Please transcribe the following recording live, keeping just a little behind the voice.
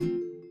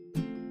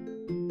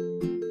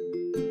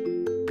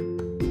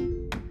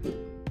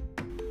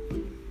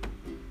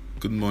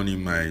Good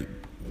morning, my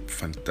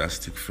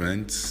fantastic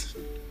friends.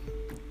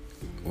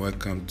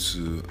 Welcome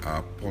to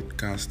our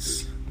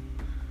podcasts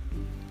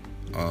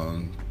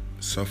on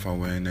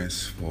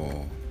self-awareness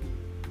for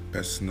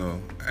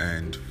personal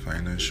and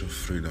financial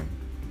freedom.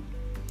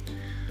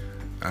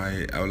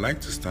 I would like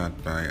to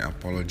start by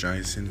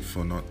apologizing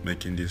for not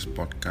making this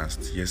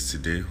podcast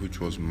yesterday, which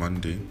was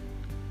Monday,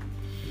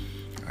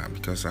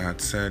 because I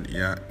had said,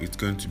 it's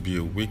going to be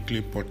a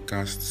weekly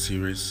podcast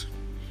series,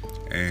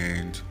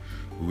 and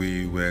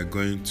we were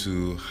going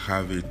to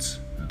have it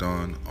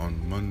done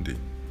on Monday.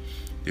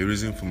 The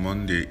reason for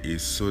Monday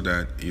is so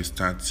that you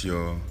start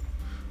your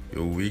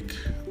week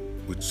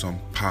with some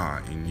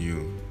power in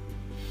you.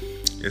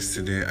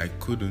 Yesterday I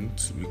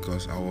couldn't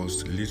because I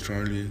was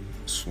literally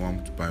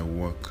swamped by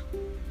work.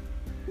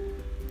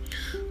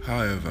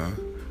 However,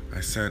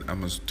 I said I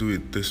must do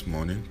it this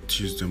morning,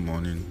 Tuesday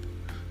morning,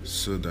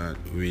 so that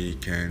we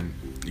can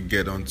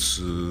get on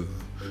to.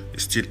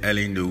 It's still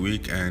early in the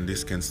week, and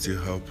this can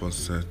still help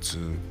us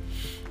to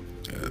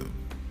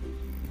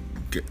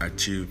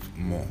achieve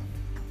more.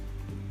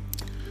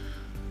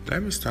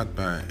 Let me start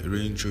by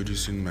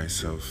reintroducing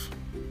myself.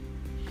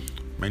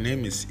 My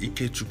name is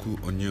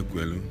Ikechukwu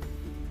Onyegwelu.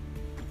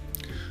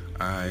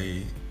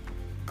 I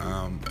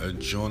am a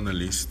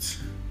journalist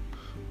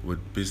with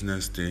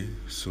Business Day,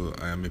 so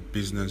I am a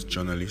business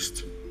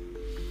journalist.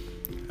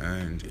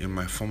 And in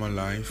my former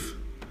life,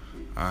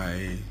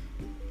 I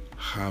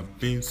have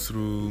been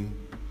through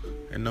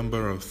a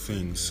number of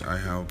things. I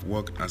have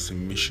worked as a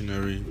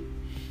missionary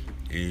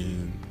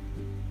in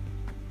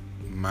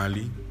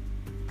Mali,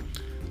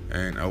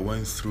 and I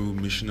went through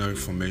missionary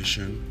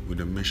formation with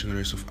the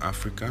Missionaries of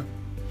Africa.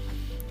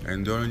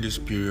 And during this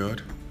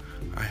period,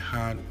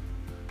 I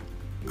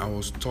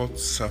was taught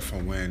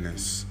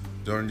self-awareness.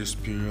 During this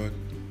period,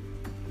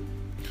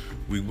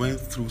 we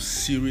went through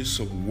series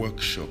of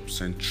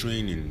workshops and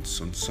trainings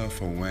on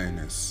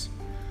self-awareness.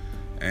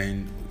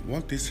 And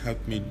what this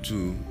helped me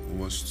do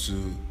was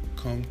to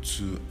come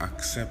to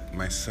accept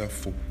myself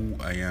for who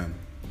I am.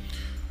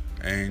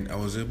 And I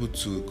was able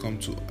to come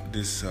to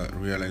this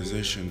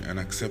realization and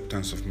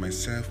acceptance of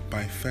myself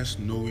by first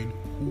knowing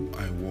who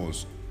I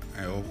was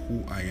or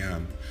who I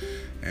am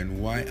and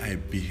why I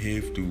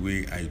behave the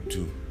way I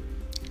do.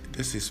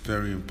 This is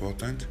very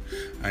important,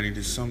 and it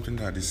is something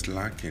that is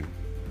lacking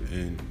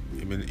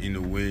in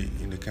a way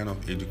in the kind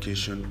of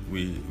education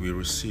we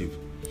receive.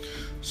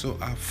 So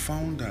I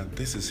found that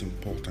this is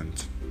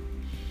important,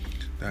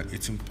 that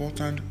it's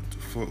important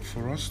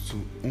for us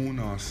to own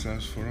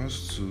ourselves, for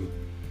us to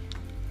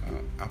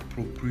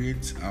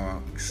appropriate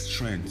our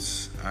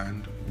strengths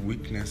and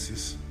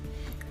weaknesses.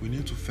 We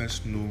need to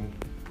first know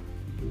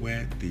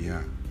where they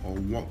are or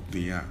what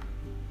they are.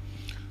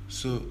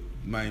 So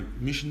my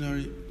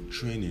missionary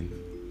training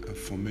and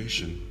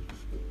formation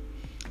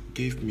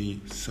gave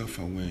me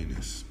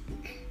self-awareness,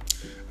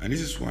 and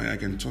this is why I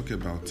can talk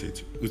about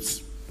it.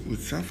 With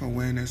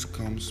self-awareness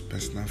comes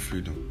personal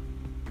freedom.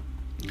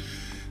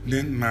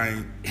 Then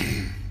my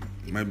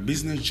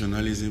business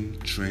journalism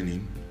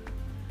training,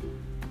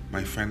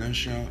 my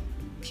financial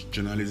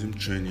journalism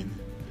training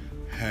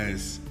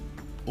has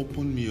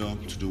opened me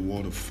up to the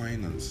world of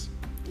finance,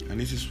 and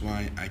this is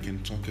why I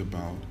can talk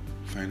about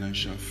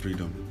financial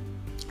freedom.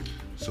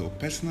 So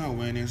personal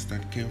awareness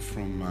that came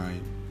from my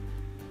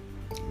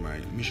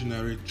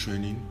missionary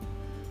training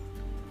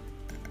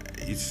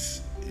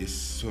is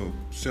so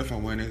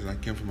self-awareness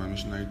that came from my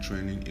missionary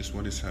training is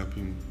what is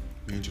helping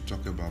me to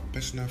talk about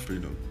personal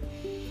freedom.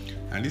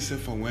 And this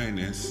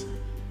self-awareness,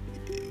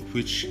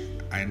 which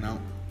I now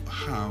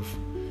have,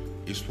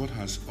 is what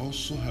has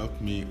also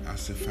helped me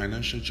as a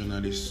financial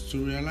journalist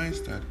to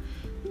realize that,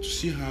 to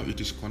see how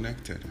it is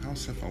connected, how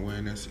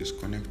self-awareness is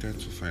connected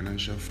to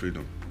financial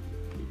freedom.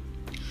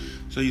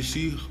 So you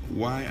see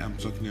why I'm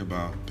talking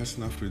about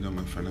personal freedom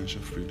and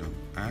financial freedom.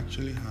 I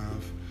actually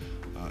have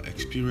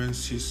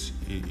experiences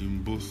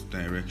in both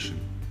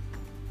directions.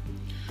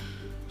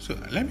 So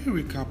let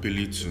me recap a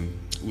little.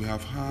 We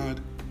have had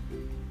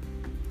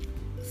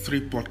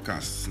 3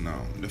 podcasts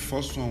now. The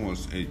first one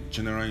was a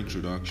general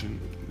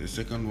introduction. The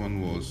second one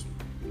was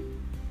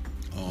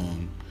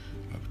on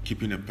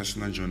keeping a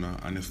personal journal,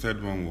 and the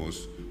third one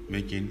was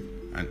making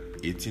an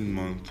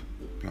 18-month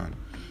plan.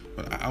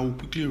 But I will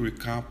quickly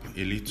recap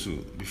a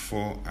little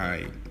before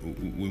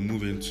we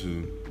move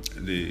into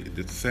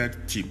the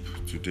third tip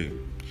today.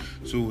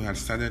 So we had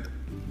started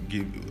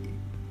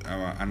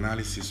our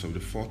analysis of the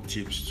 4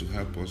 tips to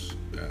help us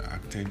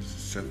attain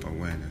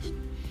self-awareness.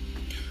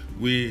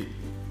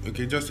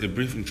 Just a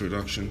brief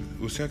introduction.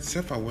 We said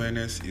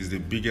self-awareness is the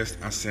biggest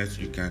asset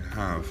you can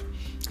have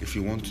if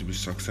you want to be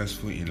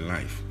successful in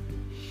life.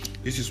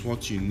 This is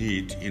what you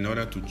need in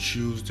order to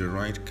choose the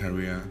right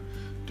career,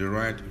 the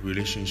right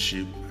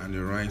relationship, and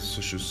the right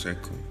social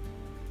circle.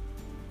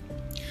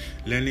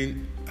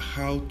 Learning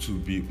how to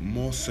be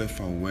more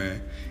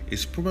self-aware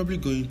is probably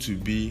going to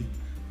be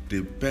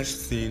the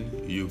best thing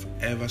you've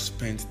ever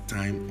spent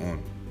time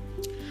on.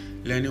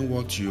 Learning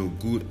what you're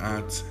good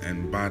at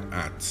and bad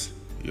at,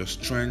 your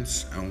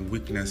strengths and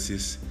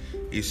weaknesses,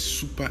 is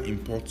super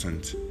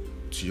important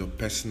to your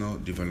personal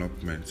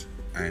development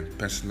and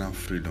personal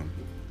freedom.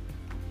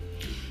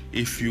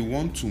 If you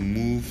want to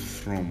move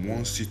from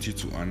one city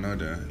to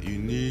another, you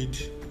need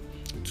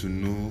to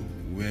know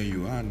where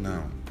you are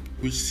now.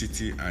 Which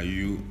city are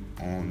you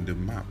on the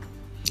map?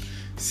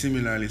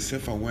 Similarly,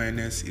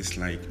 self-awareness is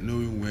like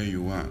knowing where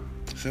you are.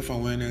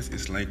 Self-awareness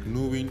is like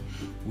knowing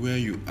where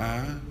you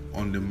are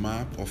on the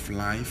map of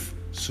life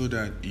so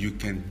that you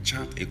can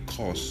chart a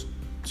course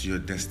to your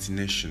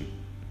destination.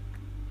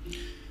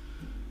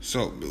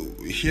 So,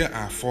 here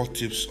are 4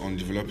 tips on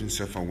developing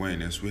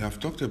self-awareness. We have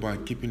talked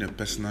about keeping a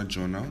personal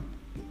journal,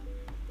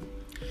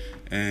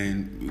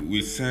 and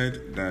we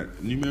said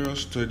that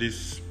numerous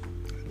studies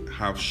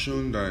have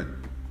shown that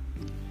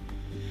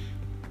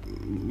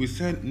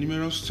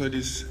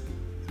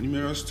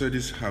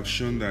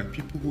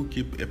people who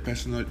keep a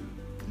personal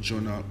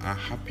journal are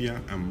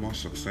happier and more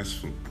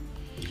successful.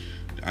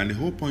 And the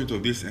whole point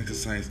of this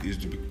exercise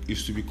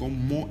is to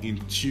become more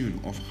in tune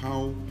of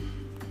how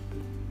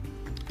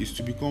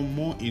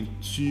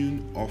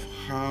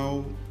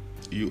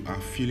you are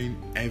feeling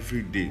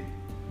every day.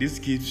 This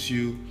gives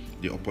you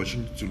the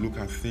opportunity to look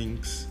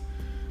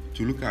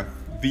at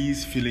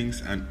these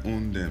feelings and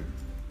own them.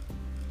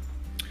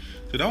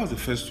 So that was the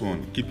first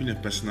one, keeping a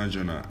personal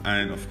journal.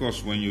 And of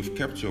course, when you've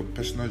kept your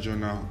personal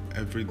journal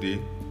every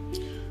day,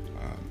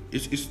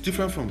 it's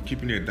different from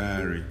keeping a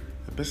diary.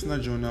 A personal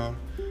journal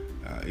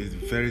is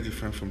very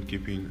different from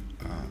keeping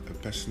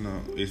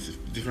it's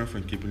different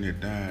from keeping a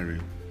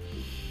diary.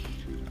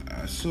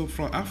 So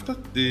from after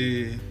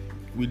we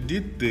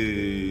did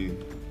the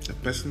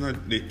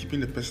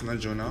keeping the personal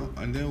journal,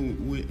 and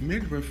then we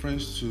made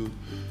reference to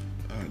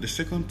the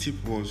second tip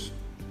was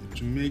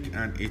to make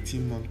an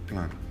 18-month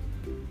plan.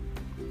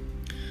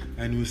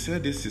 And we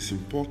said this is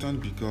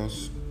important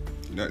because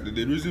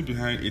the reason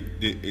behind it,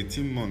 the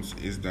 18 months,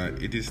 is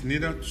that it is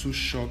neither too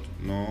short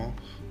nor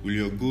will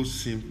your goals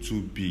seem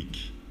too big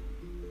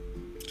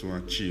to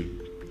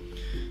achieve.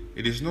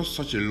 It is not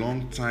such a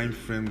long time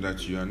frame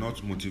that you are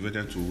not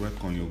motivated to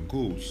work on your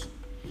goals.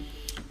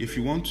 If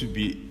you want to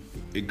be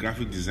a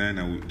graphic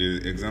designer,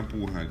 the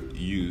example we had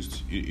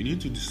used, you need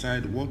to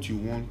decide what you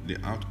want the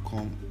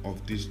outcome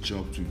of this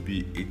job to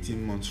be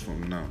 18 months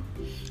from now.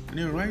 And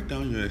then write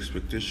down your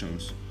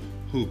expectations,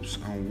 hopes,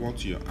 and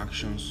what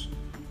actions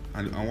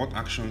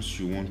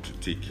you want to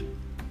take.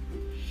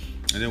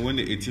 And then when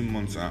the 18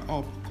 months are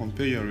up,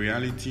 compare your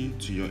reality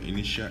to your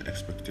initial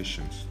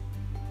expectations.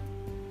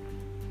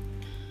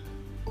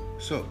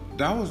 So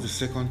that was the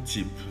second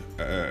tip.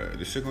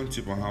 The second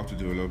tip on how to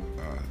develop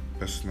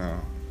personal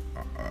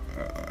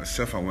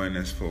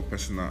self-awareness for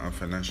personal and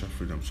financial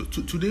freedom. So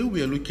today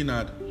we are looking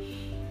at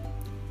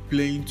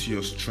playing to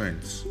your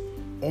strengths.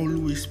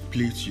 Always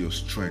play to your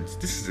strengths.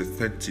 This is the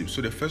third tip.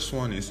 So the first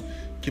one is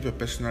keep a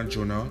personal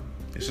journal.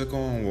 The second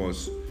one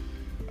was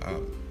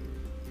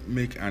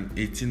make an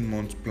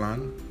 18-month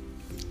plan.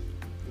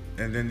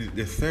 And then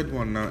the third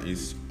one now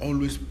is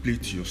always play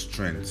to your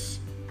strengths.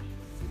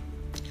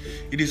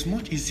 It is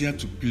much easier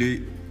to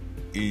play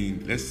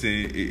in, let's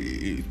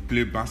say,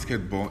 play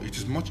basketball. It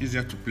is much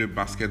easier to play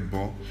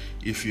basketball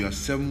if you are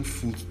 7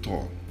 foot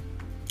tall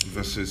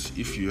versus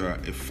if you are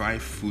a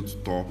 5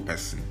 foot tall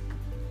person.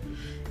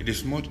 It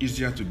is much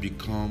easier to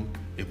become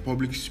a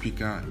public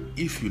speaker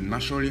if you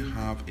naturally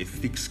have a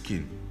thick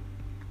skin.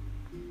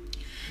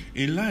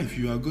 In life,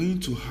 you are going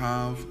to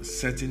have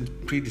certain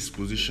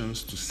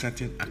predispositions to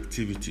certain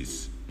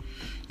activities.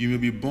 You may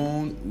be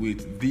born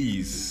with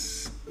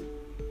these,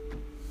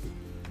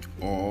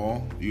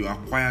 or you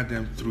acquire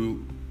them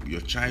through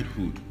your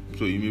childhood.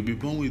 So you may be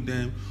born with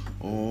them,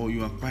 or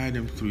you acquire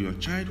them through your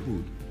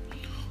childhood.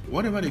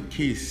 Whatever the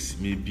case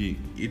may be,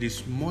 it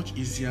is much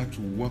easier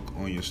to work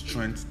on your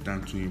strengths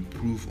than to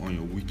improve on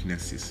your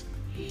weaknesses.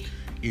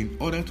 In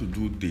order to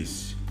do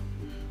this,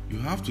 you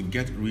have to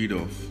get rid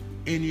of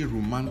any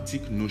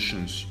romantic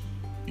notions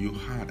you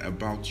had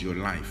about your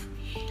life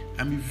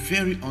and be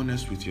very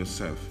honest with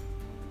yourself.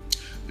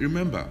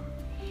 Remember,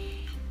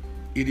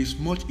 it is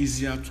much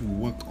easier to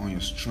work on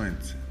your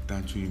strengths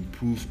than to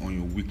improve on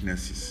your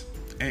weaknesses.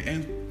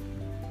 And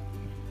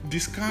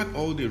discard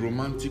all the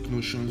romantic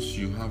notions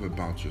you have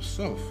about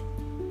yourself.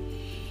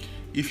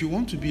 If you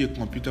want to be a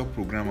computer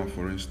programmer,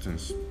 for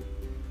instance,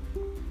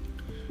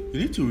 you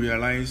need to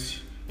realize,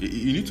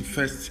 you need to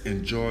first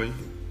enjoy.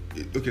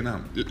 Okay,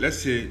 now let's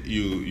say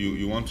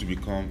you want to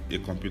become a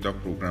computer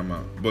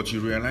programmer, but you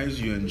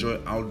realize you enjoy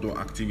outdoor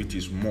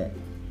activities more.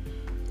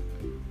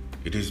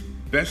 It is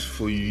best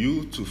for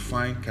you to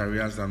find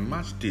careers that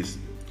match this,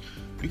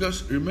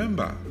 because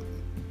remember,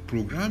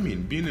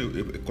 programming, being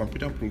a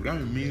computer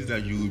programmer, means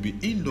that you will be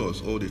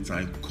indoors all the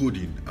time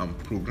coding and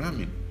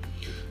programming.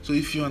 So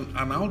if you're an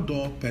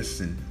outdoor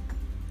person,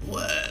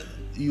 well,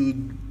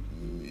 you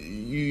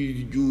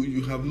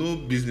have no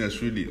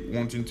business really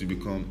wanting to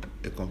become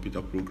a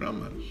computer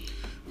programmer,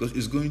 because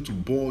it's going to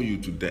bore you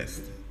to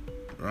death,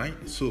 right?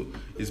 So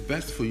it's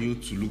best for you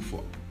to look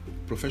for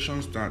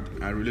professions that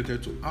are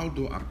related to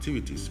outdoor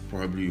activities.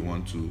 Probably you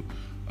want to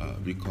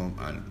become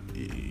an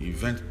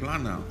event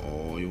planner,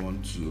 or you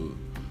want to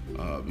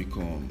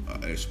become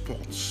a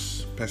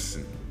sports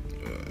person,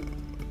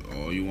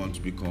 or you want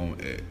to become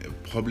a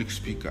public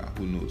speaker,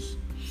 who knows?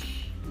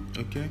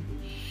 Okay.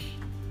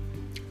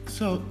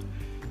 So,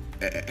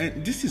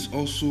 and this is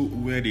also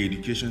where the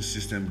education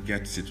system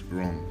gets it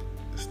wrong.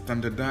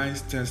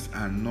 Standardized tests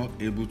are not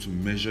able to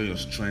measure your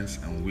strengths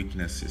and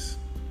weaknesses.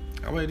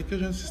 Our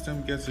education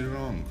system gets it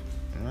wrong,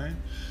 right?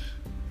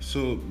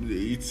 So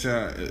it's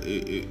a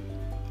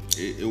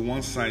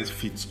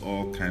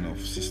one-size-fits-all kind of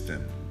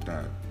system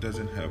that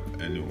doesn't help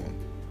anyone.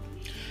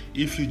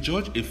 If you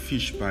judge a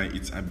fish by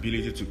its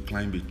ability to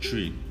climb a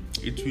tree,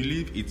 it will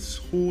live its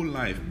whole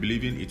life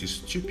believing it is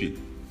stupid.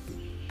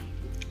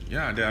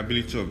 Yeah, the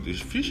ability of the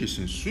fish is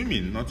in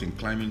swimming, not in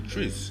climbing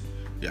trees.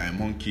 Yeah, a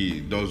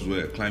monkey does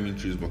well climbing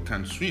trees but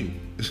can't swim.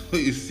 So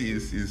you see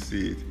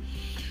it.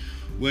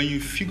 When you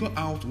figure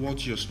out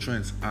what your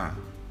strengths are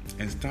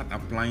and start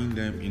applying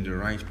them in the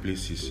right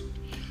places,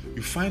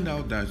 you find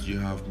out that you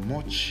have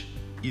much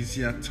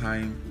easier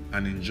time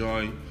and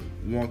enjoy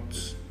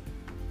what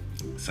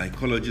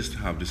psychologists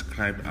have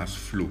described as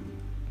flow.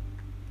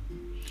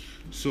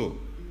 So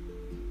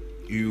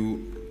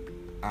you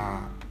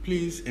are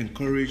please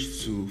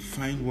encouraged to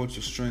find what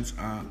your strengths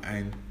are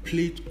and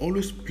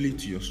always play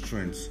to your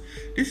strengths.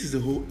 This is the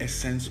whole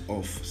essence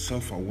of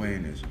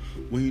self-awareness.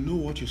 When you know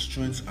what your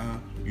strengths are,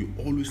 you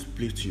always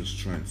play to your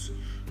strengths.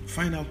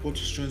 Find out what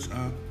your strengths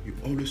are, you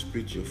always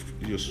play to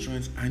your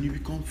strengths, and you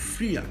become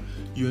freer.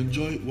 You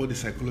enjoy what the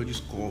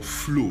psychologists call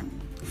flow.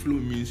 Flow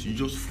means you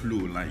just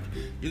flow, like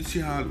you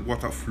see how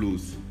water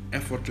flows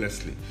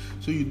effortlessly.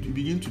 So you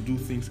begin to do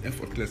things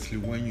effortlessly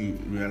when you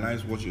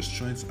realize what your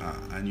strengths are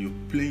and you're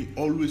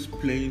always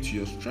playing to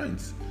your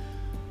strengths.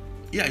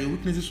 Yeah, your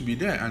weaknesses will be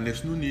there and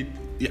there's no need,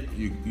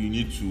 you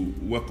need to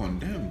work on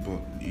them,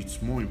 but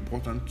it's more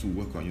important to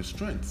work on your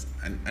strengths,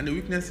 and the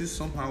weaknesses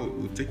somehow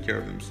will take care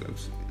of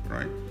themselves,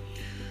 right?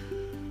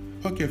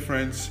 Okay,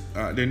 friends,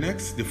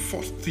 the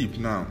fourth tip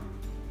now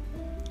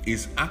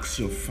is ask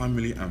your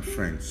family and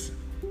friends.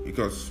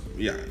 Because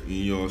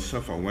your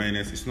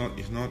self-awareness it's not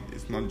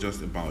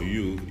just about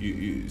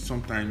you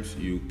sometimes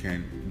you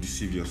can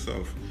deceive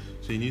yourself,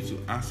 so you need to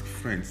ask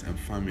friends and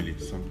family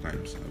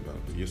sometimes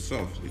about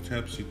yourself. It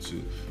helps you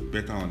to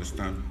better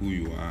understand who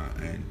you are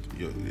and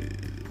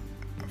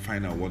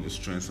find out what your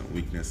strengths and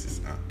weaknesses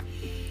are.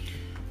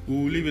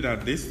 We'll leave it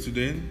at this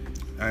today.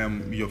 I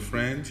am your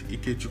friend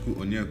Ikechukwu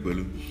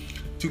Oniagbelu.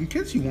 In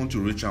case you want to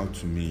reach out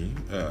to me,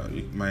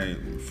 my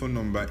phone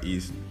number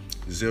is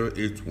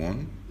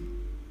 081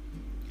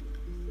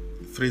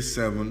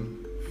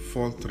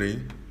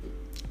 3743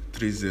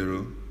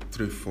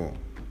 3034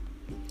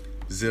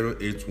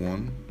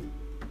 081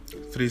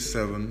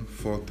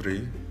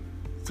 3743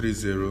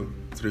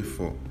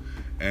 3034.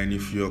 And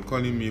if you're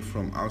calling me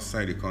from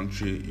outside the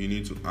country, you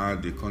need to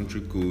add the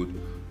country code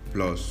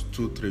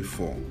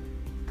 +234.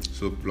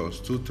 So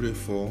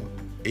 +234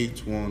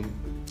 81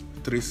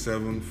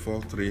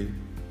 3743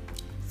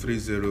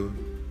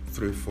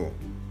 3034.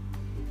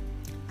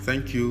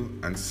 Thank you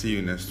and see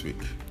you next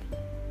week.